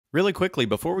Really quickly,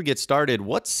 before we get started,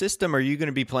 what system are you going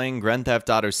to be playing Grand Theft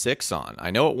Auto 6 on? I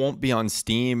know it won't be on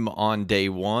Steam on day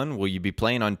one. Will you be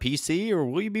playing on PC or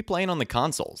will you be playing on the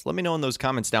consoles? Let me know in those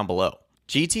comments down below.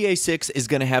 GTA 6 is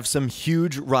going to have some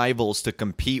huge rivals to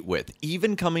compete with,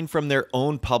 even coming from their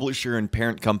own publisher and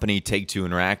parent company, Take-Two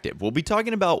Interactive. We'll be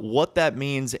talking about what that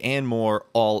means and more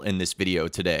all in this video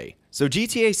today. So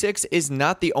GTA 6 is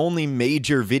not the only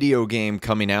major video game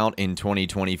coming out in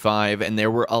 2025, and there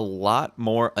were a lot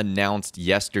more announced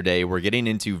yesterday. We're getting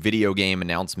into video game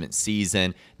announcement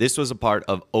season. This was a part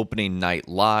of Opening Night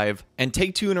Live, and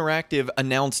Take-Two Interactive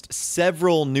announced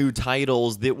several new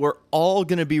titles that we're all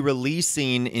going to be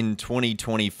releasing in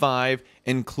 2025,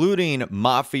 including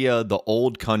Mafia: The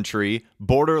Old Country,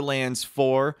 Borderlands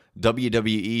 4,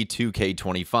 WWE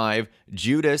 2K25,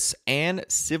 Judas, and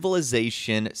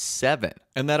Civilization 7.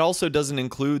 And that also doesn't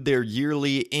include their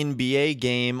yearly NBA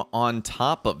game on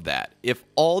top of that. If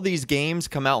all these games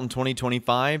come out in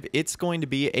 2025, it's going to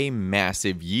be a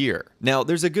massive year. Now,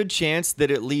 there's a good chance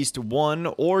that at least one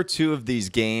or two of these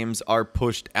games are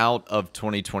pushed out of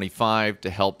 2025 to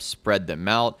help spread them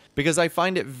out, because I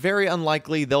find it very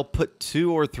unlikely they'll put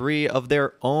 2 or 3 of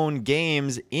their own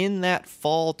games in that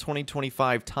fall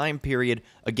 2025 time period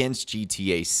against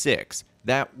GTA 6.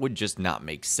 That would just not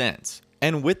make sense.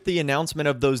 And with the announcement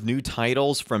of those new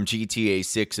titles from GTA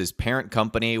 6's parent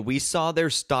company, we saw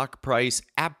their stock price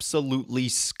absolutely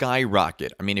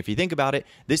skyrocket. I mean, if you think about it,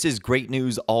 this is great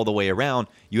news all the way around.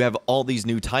 You have all these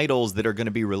new titles that are going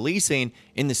to be releasing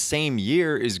in the same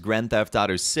year as Grand Theft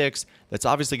Auto 6. That's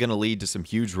obviously going to lead to some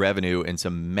huge revenue and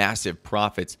some massive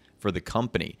profits for the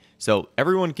company. So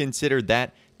everyone considered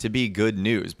that to be good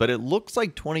news, but it looks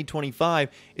like 2025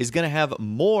 is going to have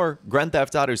more Grand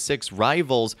Theft Auto 6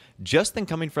 rivals just than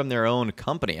coming from their own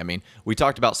company. I mean, we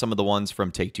talked about some of the ones from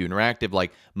Take-Two Interactive,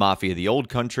 like Mafia: The Old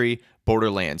Country,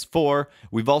 Borderlands 4.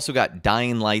 We've also got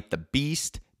Dying Light: The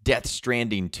Beast, Death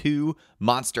Stranding 2,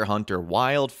 Monster Hunter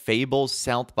Wild, Fable,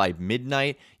 South by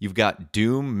Midnight. You've got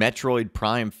Doom, Metroid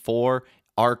Prime 4,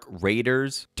 Ark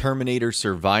Raiders, Terminator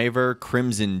Survivor,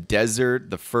 Crimson Desert,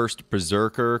 The First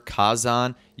Berserker,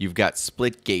 Kazan. You've got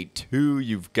Splitgate 2.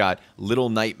 You've got Little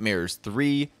Nightmares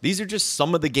 3. These are just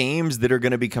some of the games that are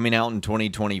going to be coming out in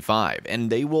 2025, and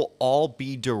they will all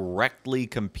be directly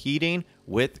competing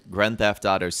with Grand Theft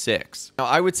Auto 6. Now,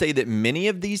 I would say that many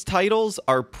of these titles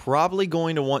are probably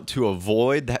going to want to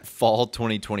avoid that fall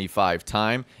 2025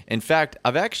 time. In fact,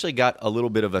 I've actually got a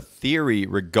little bit of a theory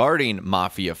regarding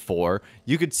Mafia 4.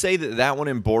 You could say that that one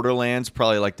and Borderlands,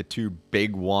 probably like the two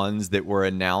big ones that were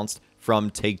announced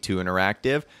from Take-Two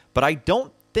Interactive, but I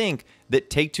don't think that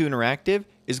Take-Two Interactive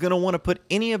is going to want to put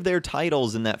any of their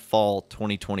titles in that fall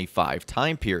 2025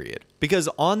 time period. Because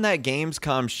on that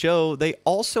Gamescom show, they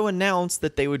also announced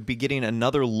that they would be getting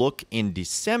another look in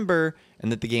December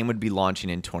and that the game would be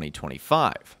launching in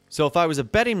 2025. So if I was a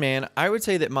betting man, I would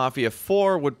say that Mafia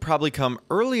 4 would probably come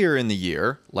earlier in the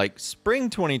year, like spring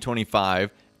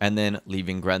 2025, and then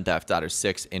leaving Grand Theft Auto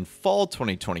 6 in fall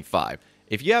 2025.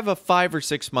 If you have a 5 or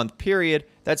 6 month period,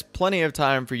 that's plenty of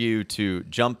time for you to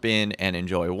jump in and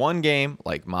enjoy one game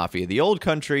like Mafia: The Old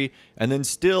Country, and then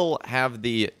still have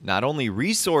the not only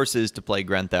resources to play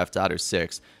Grand Theft Auto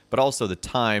 6, but also the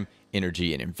time,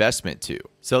 energy, and investment too.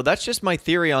 So that's just my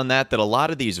theory on that a lot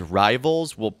of these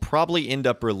rivals will probably end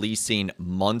up releasing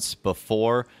months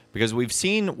before, because we've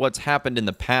seen what's happened in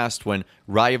the past when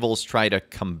rivals try to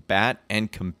combat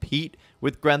and compete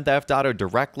with Grand Theft Auto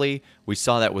directly. We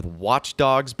saw that with Watch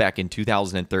Dogs back in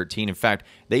 2013. In fact,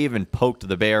 they even poked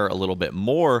the bear a little bit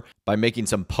more by making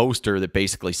some poster that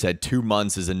basically said 2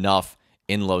 months is enough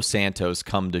in Los Santos,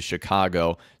 come to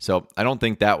Chicago. So I don't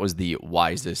think that was the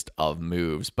wisest of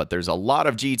moves, but there's a lot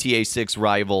of GTA 6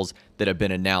 rivals that have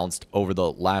been announced over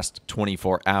the last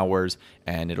 24 hours,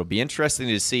 and it'll be interesting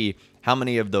to see how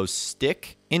many of those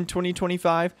stick in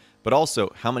 2025, but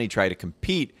also how many try to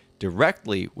compete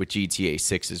directly with GTA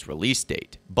 6's release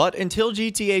date. But until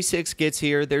GTA 6 gets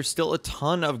here, there's still a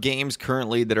ton of games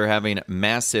currently that are having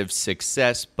massive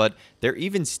success, but they're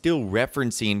even still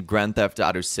referencing Grand Theft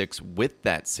Auto 6 with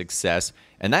that success,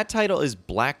 and that title is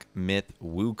Black Myth: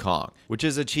 Wukong, which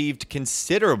has achieved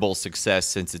considerable success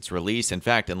since its release. In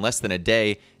fact, in less than a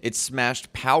day, it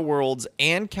smashed Palworld's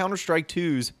and Counter-Strike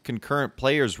 2's concurrent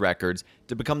players records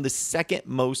to become the second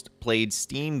most played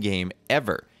Steam game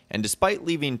ever. And despite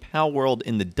leaving Palworld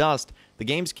in the dust, the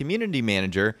game's community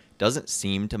manager doesn't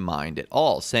seem to mind at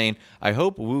all, saying, "I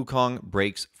hope Wukong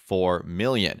breaks 4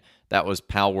 million. That was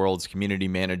Palworld's community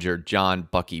manager, John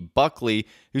Bucky Buckley,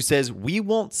 who says, "We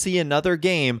won't see another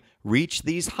game reach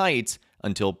these heights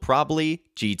until probably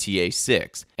GTA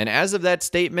 6. And as of that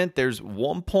statement, there's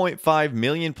 1.5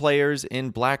 million players in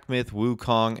Black Myth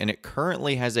Wukong, and it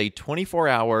currently has a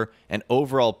 24-hour and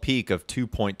overall peak of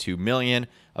 2.2 million,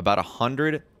 about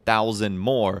 100,000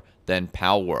 more than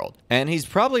Palworld. And he's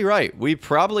probably right. We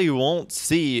probably won't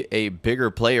see a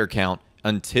bigger player count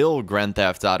until Grand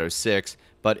Theft Auto 6,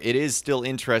 but it is still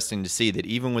interesting to see that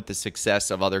even with the success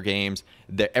of other games,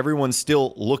 that everyone's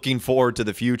still looking forward to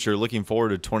the future, looking forward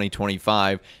to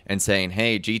 2025, and saying,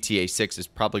 hey, GTA 6 is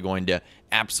probably going to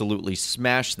absolutely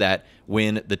smash that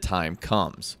when the time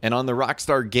comes. And on the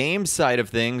Rockstar Games side of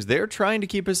things, they're trying to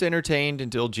keep us entertained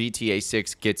until GTA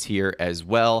 6 gets here as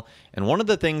well. And one of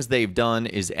the things they've done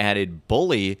is added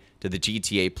Bully to the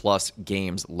GTA Plus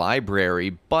games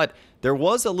library, but there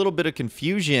was a little bit of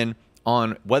confusion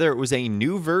on whether it was a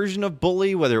new version of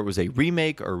Bully, whether it was a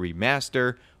remake or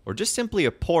remaster, or just simply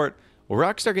a port. Well,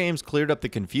 Rockstar Games cleared up the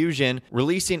confusion,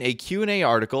 releasing a Q&A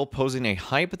article posing a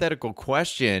hypothetical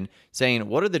question saying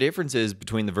what are the differences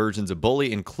between the versions of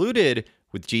Bully included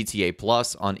with GTA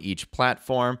Plus on each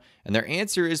platform, and their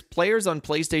answer is players on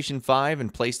PlayStation 5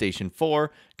 and PlayStation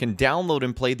 4 can download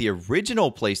and play the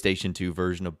original PlayStation 2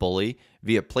 version of Bully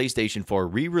via PlayStation 4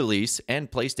 re-release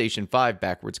and PlayStation 5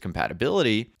 backwards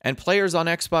compatibility, and players on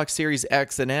Xbox Series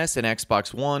X and S and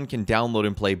Xbox One can download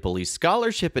and play Bully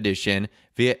Scholarship Edition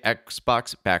via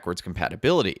Xbox backwards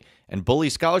compatibility. And Bully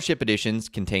Scholarship Editions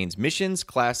contains missions,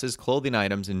 classes, clothing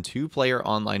items, and 2-player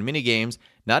online minigames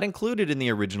not included in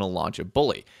the original launch of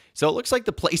Bully. So it looks like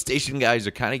the PlayStation guys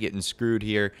are kind of getting screwed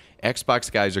here. Xbox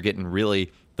guys are getting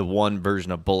really the one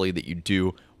version of Bully that you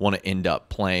do want to end up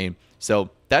playing. So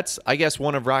that's, I guess,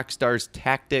 one of Rockstar's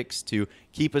tactics to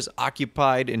keep us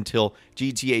occupied until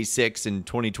GTA 6 in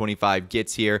 2025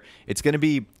 gets here. It's going to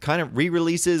be kind of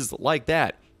re-releases like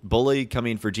that. Bully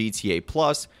coming for GTA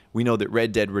Plus. We know that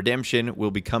Red Dead Redemption will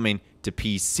be coming to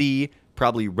PC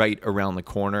probably right around the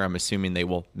corner. I'm assuming they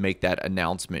will make that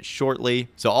announcement shortly.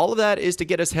 So all of that is to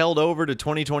get us held over to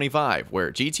 2025,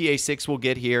 where GTA 6 will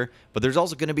get here, but there's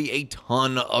also going to be a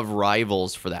ton of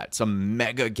rivals for that, some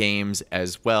mega games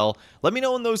as well. Let me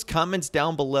know in those comments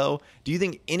down below, do you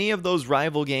think any of those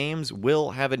rival games will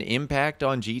have an impact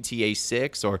on GTA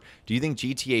 6, or do you think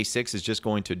GTA 6 is just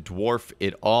going to dwarf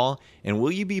it all? And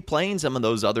will you be playing some of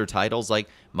those other titles like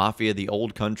Mafia: The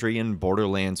Old Country and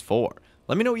Borderlands 4?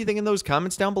 Let me know what you think in those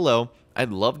comments down below. I'd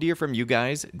love to hear from you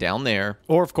guys down there.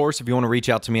 Or, of course, if you want to reach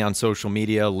out to me on social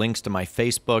media, links to my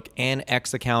Facebook and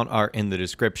X account are in the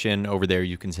description. Over there,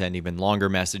 you can send even longer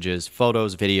messages,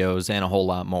 photos, videos, and a whole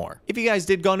lot more. If you guys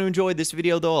did go to enjoy this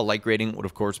video, though, a like rating would,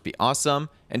 of course, be awesome.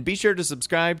 And be sure to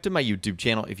subscribe to my YouTube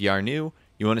channel if you are new.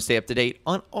 You want to stay up to date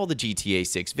on all the GTA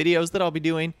 6 videos that I'll be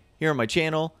doing here on my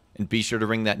channel. And be sure to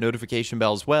ring that notification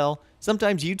bell as well.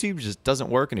 Sometimes YouTube just doesn't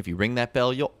work, and if you ring that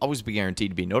bell, you'll always be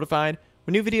guaranteed to be notified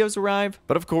when new videos arrive.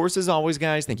 But of course, as always,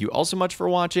 guys, thank you all so much for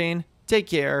watching. Take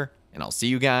care, and I'll see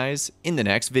you guys in the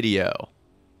next video.